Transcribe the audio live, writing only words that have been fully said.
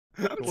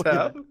What's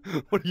up?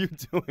 What are you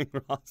doing,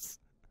 Ross?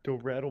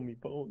 Don't rattle me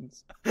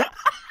bones.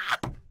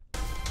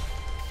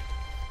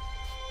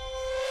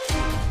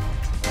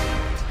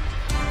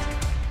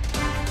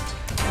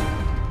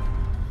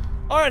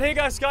 Alright, hey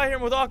guys, Sky here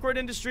with Awkward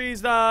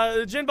Industries,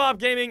 Jin Bob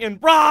Gaming, and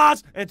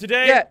Ross! And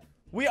today,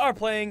 we are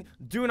playing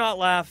Do Not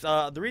Laugh.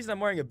 The reason I'm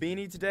wearing a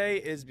beanie today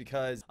is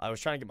because I was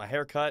trying to get my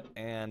hair cut,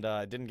 and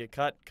I didn't get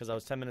cut because I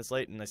was 10 minutes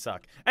late, and I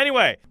suck.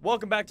 Anyway,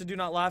 welcome back to Do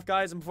Not Laugh,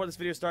 guys, and before this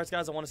video starts,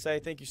 guys, I want to say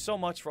thank you so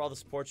much for all the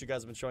support you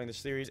guys have been showing this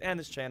series and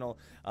this channel.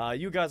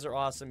 You guys are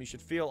awesome. You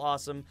should feel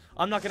awesome.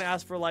 I'm not going to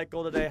ask for a like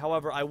goal today,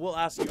 however, I will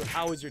ask you,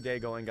 how is your day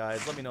going,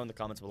 guys? Let me know in the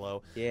comments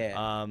below.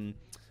 Yeah.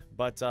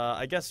 But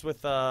I guess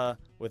with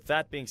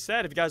that being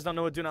said, if you guys don't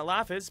know what Do Not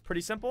Laugh is, pretty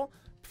simple.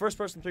 First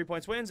person 3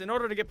 points wins. In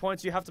order to get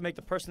points, you have to make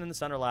the person in the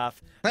center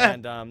laugh,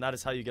 and that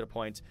is how you get a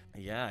point.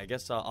 Yeah, I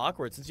guess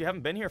Awkward, since you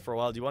haven't been here for a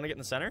while, do you want to get in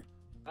the center?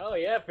 Oh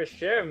yeah, for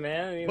sure,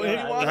 man. You know,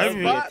 I love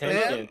the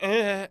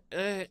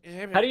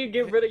attention. How do you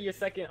get rid of your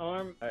second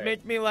arm? Right.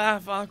 Make me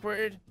laugh,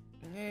 Awkward.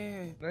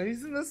 No,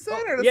 he's in the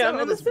center. That's yeah, not I'm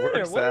how in the this center.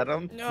 works, What?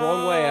 Adam. No.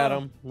 Wrong way,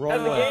 Adam. Have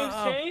Wrong the way. games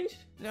changed?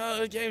 No,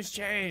 the game's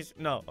changed.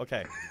 No,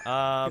 okay.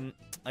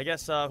 I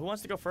guess who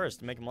wants to go first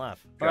to make him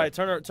laugh? Okay. All right,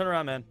 turn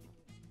around, man.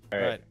 All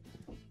right.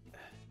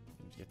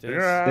 Get Turn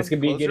this. around, This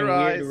could be close getting your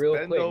weird eyes, real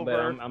bend quick, over. but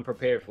I'm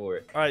prepared for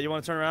it. All right, you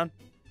want to turn around?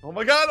 Oh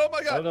my god, oh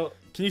my god. No.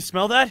 Can you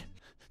smell that?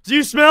 Do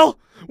you smell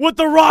what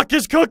the Rock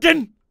is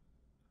cooking?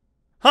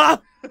 Huh?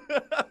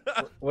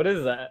 What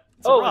is that?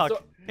 It's a rock.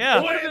 So, Yeah.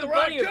 it would've been The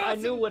Rock funny if I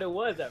Johnson. knew what it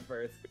was at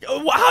first.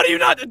 How do you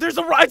not? It's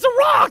a rock.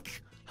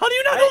 How do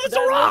you not know it's a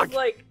That rock? looks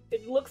like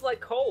it looks like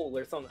coal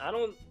or something. I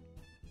don't.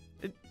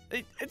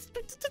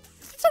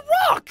 It's a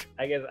rock.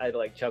 I guess I'd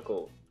like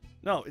chuckle.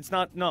 No, it's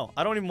not. No,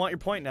 I don't even want your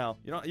point now.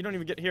 You don't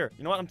even get here.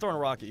 You know what? I'm throwing a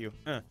rock at you.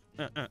 Don't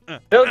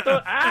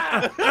throw.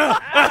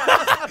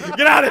 Ah!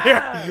 Get out of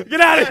here! Get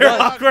out of here,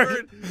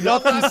 Awkward!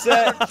 Nothing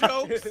said.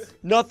 Jokes.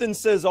 Nothing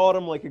says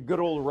autumn like a good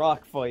old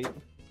rock fight.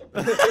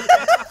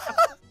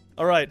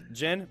 All right,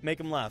 Jen, make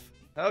him laugh.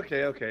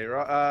 Okay.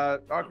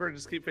 Awkward,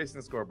 just keep facing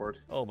the scoreboard.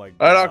 Oh my god.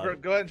 All right,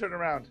 Awkward, go ahead and turn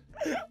around.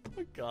 Oh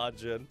my god,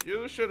 Jen.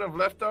 You should have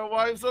left our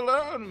wives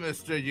alone,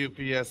 Mr.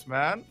 UPS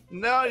man.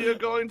 Now you're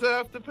going to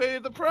have to pay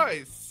the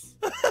price.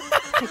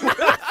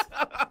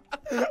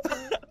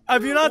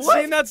 Have you not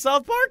seen that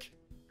South Park?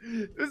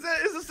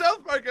 It's a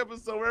South Park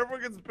episode where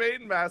everyone gets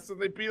pain masks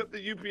and they beat up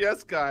the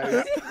UPS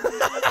guys.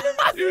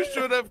 You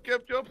should have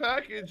kept your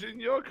package in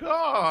your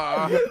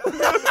car. That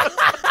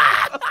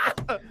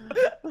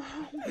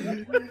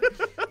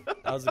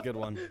was a good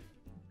one.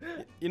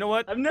 You know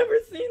what? I've never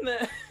seen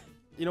that.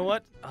 You know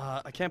what?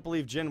 I can't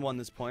believe Jin won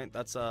this point.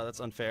 That's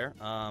unfair.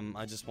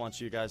 I just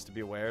want you guys to be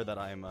aware that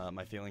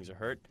my feelings are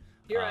hurt.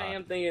 Here I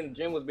am thinking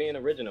Jim was being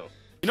original.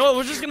 You know what?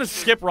 We're just gonna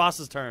skip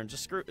Ross's turn.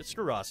 Just screw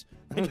Ross.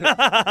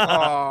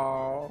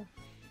 Aww.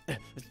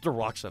 It's the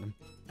rocks on him.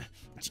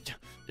 I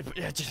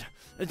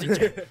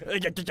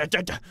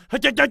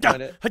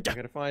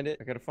gotta find it.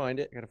 I gotta find it. I gotta find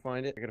it. I gotta find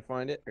it. I gotta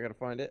find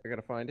it. I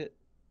gotta find it.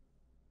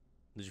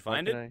 Did you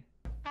find it?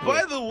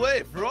 By the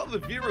way, for all the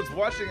viewers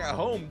watching at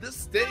home, this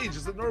stage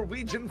is a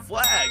Norwegian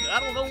flag.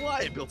 I don't know why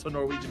I built a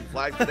Norwegian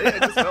flag today. I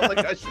just felt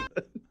like I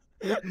should.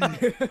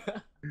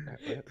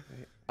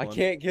 I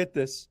can't get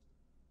this.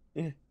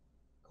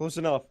 Close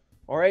enough.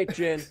 All right,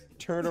 Jen,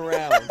 turn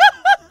around.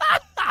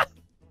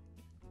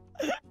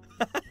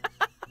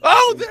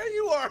 Oh, there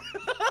you are!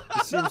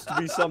 There seems to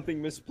be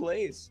something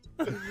misplaced.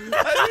 I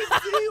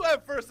didn't see you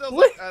at first. I was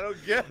like, I don't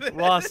get it.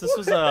 Ross, this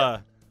was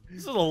a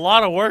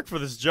lot of work for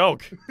this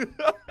joke.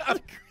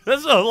 This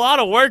is a lot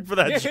of work for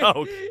that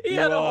joke. He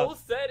had a whole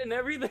set and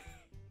everything.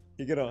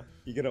 You gonna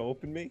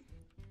open me?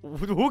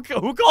 Who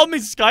called me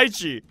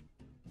Skychi?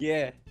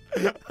 Yeah.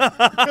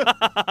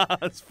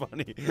 That's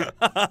funny.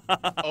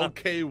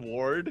 Okay,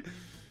 Ward.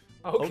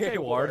 Okay,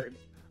 Ward.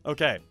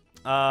 Okay.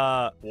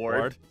 Ward.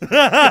 Ward.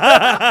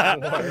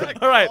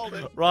 All right,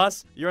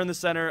 Ross, you're in the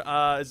center.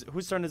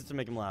 Whose turn is it to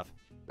make him laugh?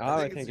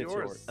 I think it's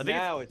yours. I think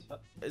Now it's.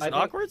 Is it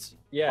Awkward's?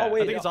 Yeah. Oh,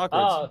 wait, I think it's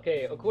Awkward's. Oh,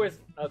 okay. Of course.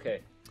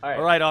 Okay. All right.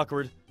 All right,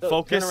 Awkward. So,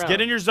 Focus. turn around.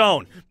 Get in your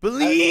zone.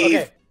 Believe.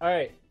 Okay. All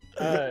right.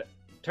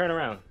 Turn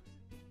around.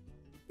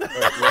 Or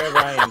wherever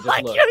I am, just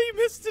I look. can't. He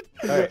missed it.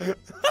 All right.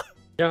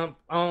 Jump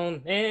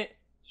on it,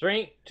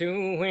 straight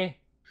to win.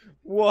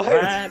 What?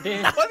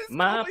 Riding What is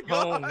my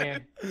going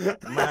on? pony,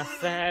 my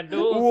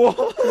saddle.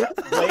 What?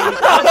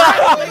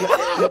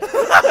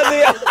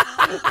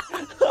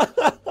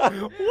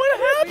 What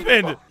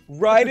happened?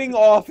 Riding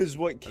off is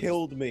what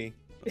killed me.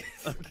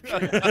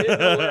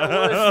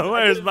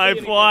 Where's my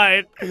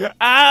point?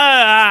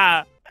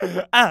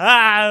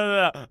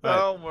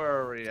 Don't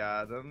worry,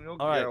 Adam.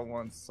 You'll All right. get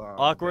one song.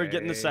 Awkward,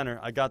 get in the center.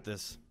 I got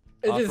this.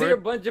 It's just here a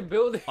bunch of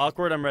buildings.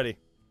 Awkward, I'm ready.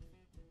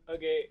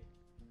 Okay.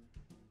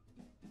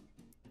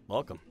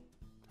 Welcome.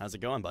 How's it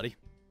going, buddy?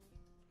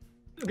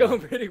 It's going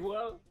pretty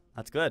well.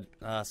 That's good.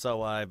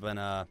 So I've been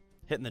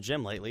hitting the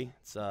gym lately.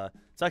 It's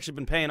actually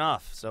been paying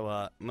off. So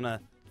I'm gonna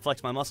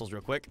flex my muscles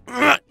real quick.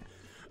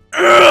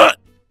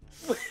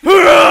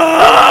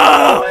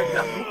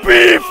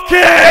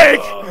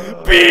 Beefcake!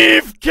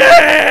 Beefcake!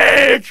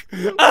 Kick!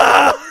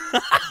 Ah!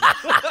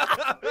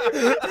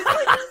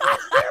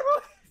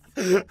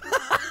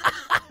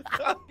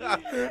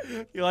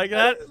 You like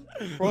that?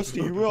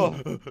 Frosty,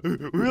 you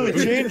really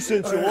changed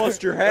since you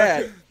lost your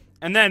hat.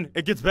 And then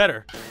it gets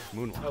better.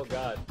 Moonwalk. Oh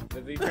God.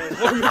 Does he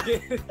transform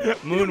again?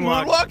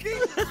 Moonwalk. Moonwalking?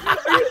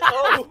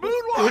 Oh.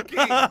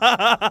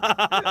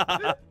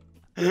 Moonwalking!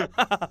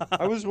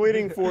 I was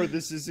waiting for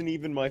this isn't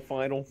even my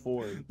final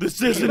form.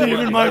 This isn't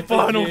even my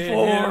final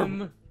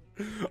form.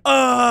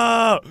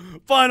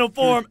 Final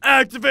form,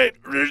 activate.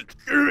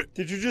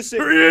 Did you just say?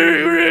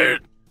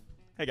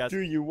 Hey guys. Do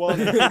you want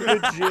to hit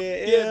the gym?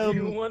 Yeah, do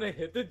you want to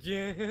hit the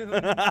gym?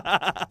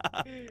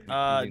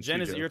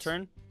 Jen, is it your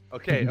turn?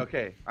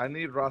 Okay. I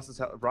need Ross's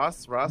help.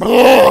 Ross?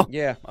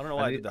 Yeah. I don't know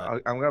why I did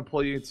that. I'm gonna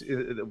pull you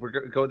to. We're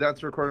gonna go down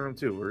to recording room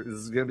 2. This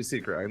is gonna be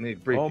secret. I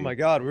need brief. Oh my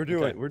God, we're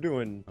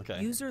doing.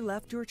 Okay. User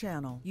left your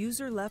channel.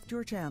 User left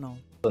your channel.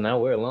 So now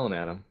we're alone,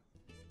 Adam.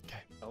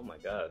 Okay. Oh my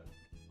God.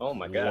 Oh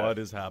my God. What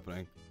is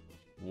happening?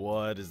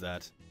 What is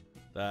that?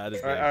 That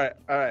is big. All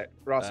right.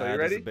 Ross, are you That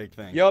ready? is a big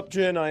thing. Yup,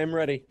 Jen, I am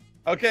ready.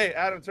 Okay,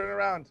 Adam, turn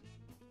around.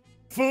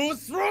 Full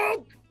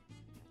stroke.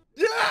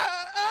 Yeah.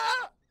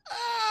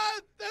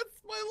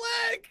 That's my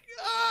leg.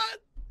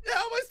 How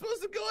am I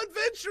supposed to go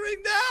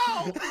adventuring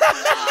now?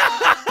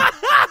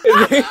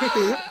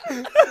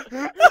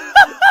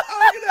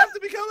 I'm gonna have to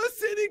become a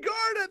city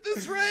guard at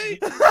this rate.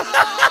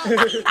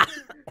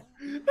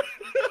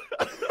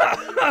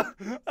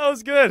 That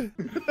was good.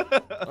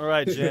 All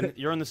right, Jen,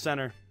 you're in the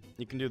center.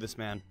 You can do this,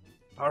 man.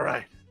 All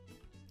right.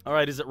 All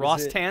right, is it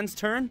Ross Tan's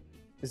turn?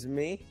 Is it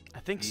me? I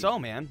think so,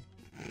 man.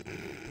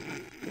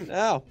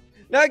 No.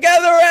 Now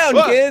gather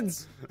around,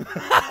 kids.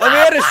 I'm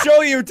here to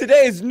show you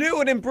today's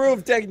new and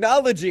improved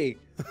technology.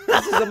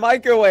 This is a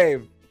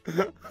microwave.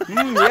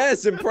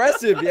 Yes,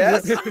 impressive,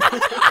 yes. The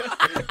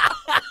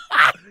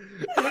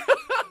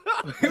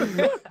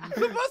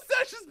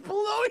mustache is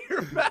below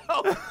your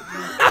mouth.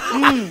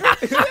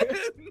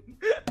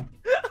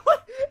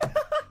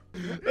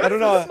 I don't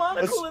know.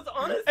 Monocle is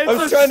on his It's I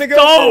was a trying to go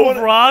stove,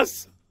 for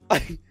Ross.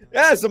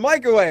 Yeah, it's a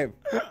microwave.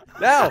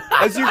 Now,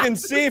 as you can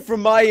see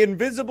from my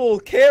invisible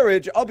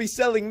carriage, I'll be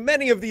selling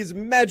many of these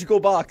magical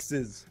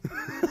boxes.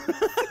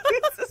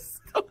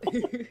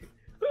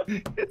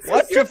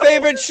 What's your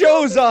favorite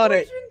shows on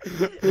it?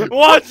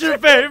 What's your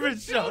favorite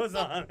shows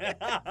on it?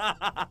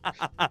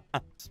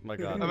 My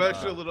God. I'm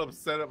actually a little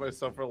upset at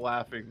myself for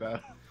laughing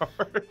that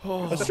hard. I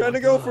was trying to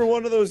go for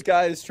one of those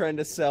guys trying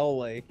to sell,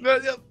 like... No,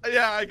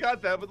 yeah, I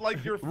got that, but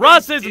like your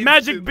Ross's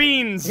magic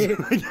beans.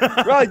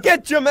 Right,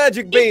 get your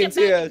magic beans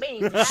here.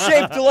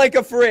 Shaped like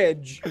a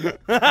fridge.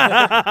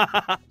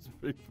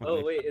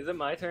 Oh wait, is it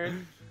my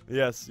turn?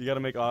 Yes, you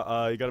gotta make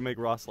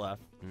Ross laugh.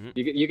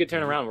 You could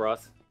turn around,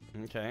 Ross.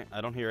 Okay,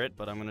 I don't hear it,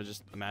 but I'm gonna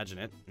just imagine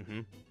it.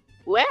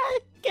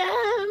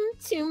 Welcome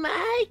to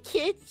my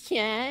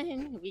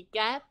kitchen. We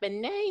got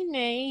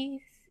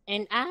bananas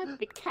and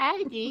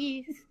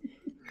avocados.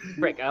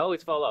 Frick, I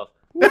always fall off.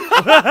 What?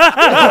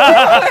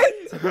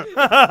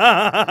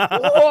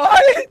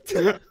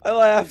 I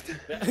laughed.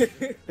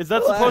 Is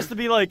that supposed to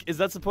be like? Is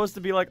that supposed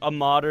to be like a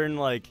modern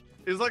like?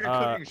 It's like a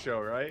cooking show,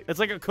 right? It's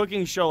like a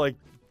cooking show, like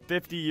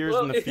 50 years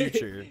in the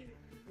future.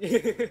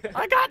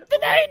 I got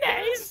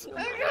bananas.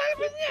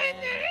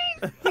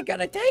 You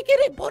gotta take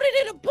it and put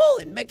it in a bowl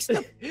and mix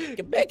up.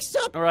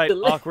 All right,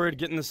 awkward.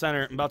 Get in the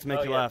center. I'm about to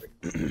make you laugh.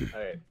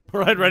 Alright.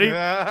 All right, ready?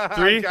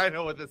 3, I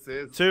know what this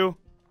is. 2,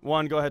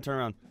 1. Go ahead. Turn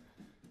around.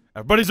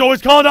 Everybody's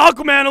always calling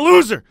Aquaman a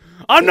loser.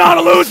 I'm not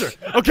a loser,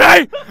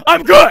 okay?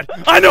 I'm good.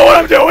 I know what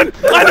I'm doing.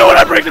 I know what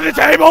I bring to the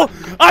table.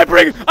 I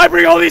bring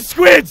all these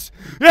squids.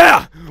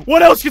 Yeah.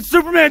 What else can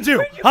Superman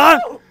do? Huh?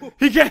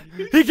 He can't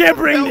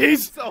bring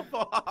these.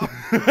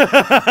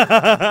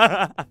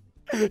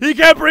 He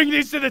can't bring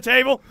these to the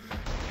table.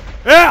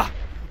 Yeah.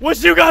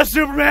 What you got,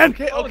 Superman?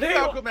 Okay,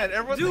 Aquaman.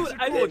 Everyone Dude,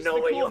 thinks I you're cool. didn't know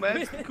what you man.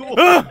 meant. Cool.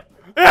 Yeah.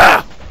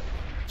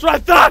 That's what I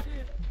thought.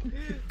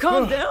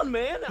 Calm down,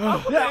 man.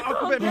 Aquaman, Yeah, calm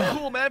Aquaman, be down.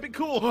 cool, man. Be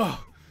cool.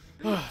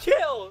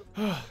 Chill.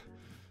 All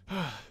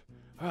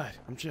right,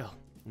 I'm chill.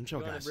 I'm chill,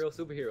 You're not guys. a real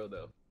superhero,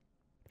 though.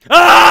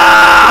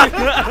 Ah!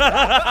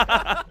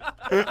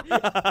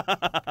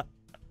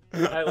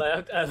 I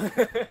laughed.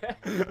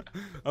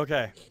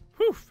 Okay.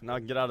 Whew. Now I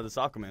can get out of this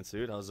Aquaman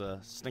suit. I was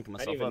stinking I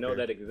myself didn't even up know here.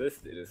 that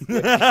existed.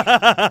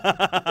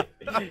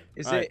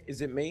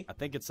 Is it me? I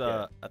think it's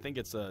Or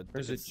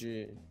is it Is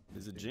Jen?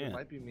 it Jen? It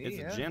might be me, It's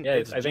yeah. Jen. Yeah,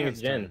 It's I think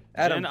it's Jen's Jen. turn.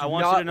 Adam, Jen, I do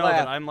want you not to know laugh.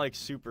 that I'm like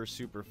super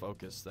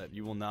focused. That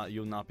you'll not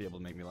be able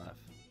to make me laugh.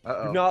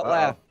 Do not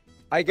laugh.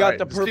 I got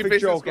the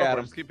perfect joke,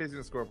 Adam. Just keep facing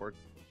the scoreboard.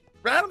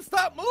 Adam,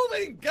 stop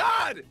moving!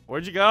 God!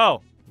 Where'd you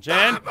go,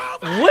 Jen?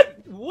 Stop moving!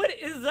 What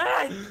is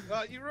that?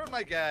 You ruined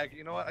my gag.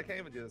 You know what? I can't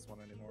even do this one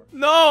anymore.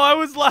 No, I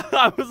was laughing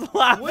No, at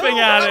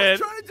I was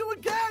it. trying to do a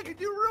gag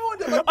and you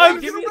ruined it. I'm I'm-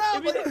 walking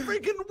around like a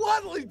freaking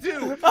waddly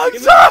dude. I'm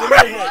Give me sorry. the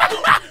head.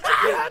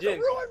 You had to Jen,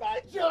 ruin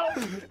my joke.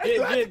 And Jen,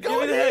 you had to Jen, go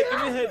give me the in head. here.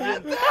 Give me the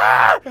head,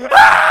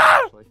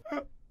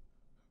 Jen.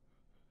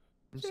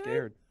 I'm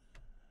scared.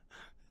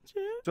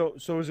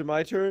 So is it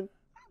my turn?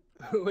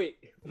 Wait,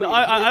 No,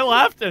 I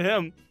laughed at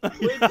him.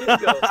 Where'd Jin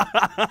go?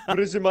 What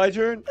is it, my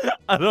turn?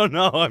 I don't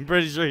know. I'm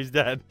pretty sure he's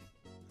dead.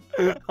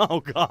 Oh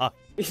God.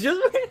 He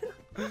just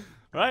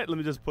Right. Let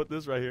me just put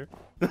this right here.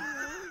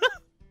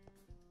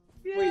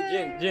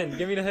 Wait, Jin,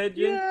 give me the head,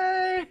 Jin.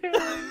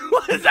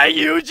 What is that,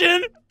 you,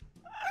 Jin?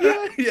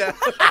 Yeah.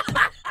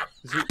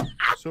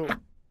 So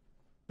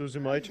is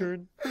it my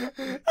turn?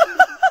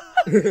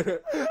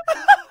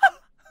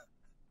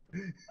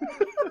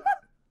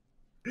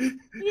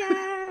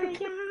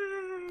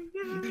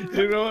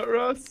 You know what,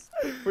 Ross?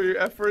 For your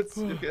efforts,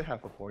 you get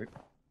half a point.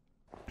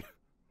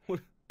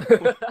 What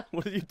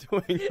are you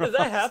doing, Ross? Is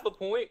that half a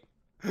point?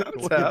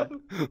 What are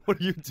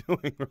you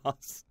doing,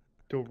 Ross?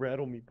 Don't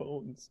rattle me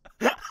bones.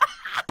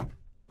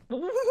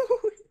 Don't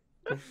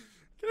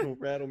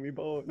rattle me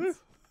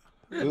bones.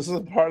 This is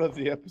a part of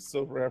the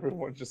episode where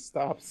everyone just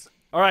stops.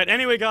 All right.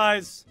 Anyway,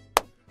 guys,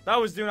 that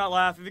was Do Not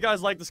Laugh. If you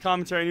guys like this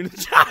commentary, you need to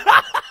chat.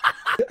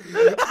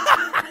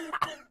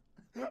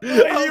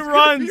 He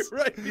runs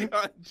right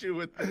behind you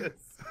with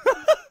this.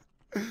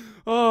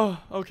 Oh,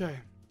 okay.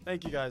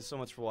 Thank you guys so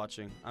much for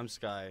watching. I'm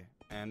Sky,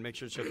 and make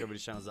sure to check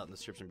everybody's channels out in the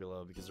description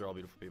below because they're all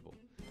beautiful people.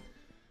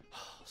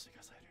 I'll see you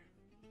guys later.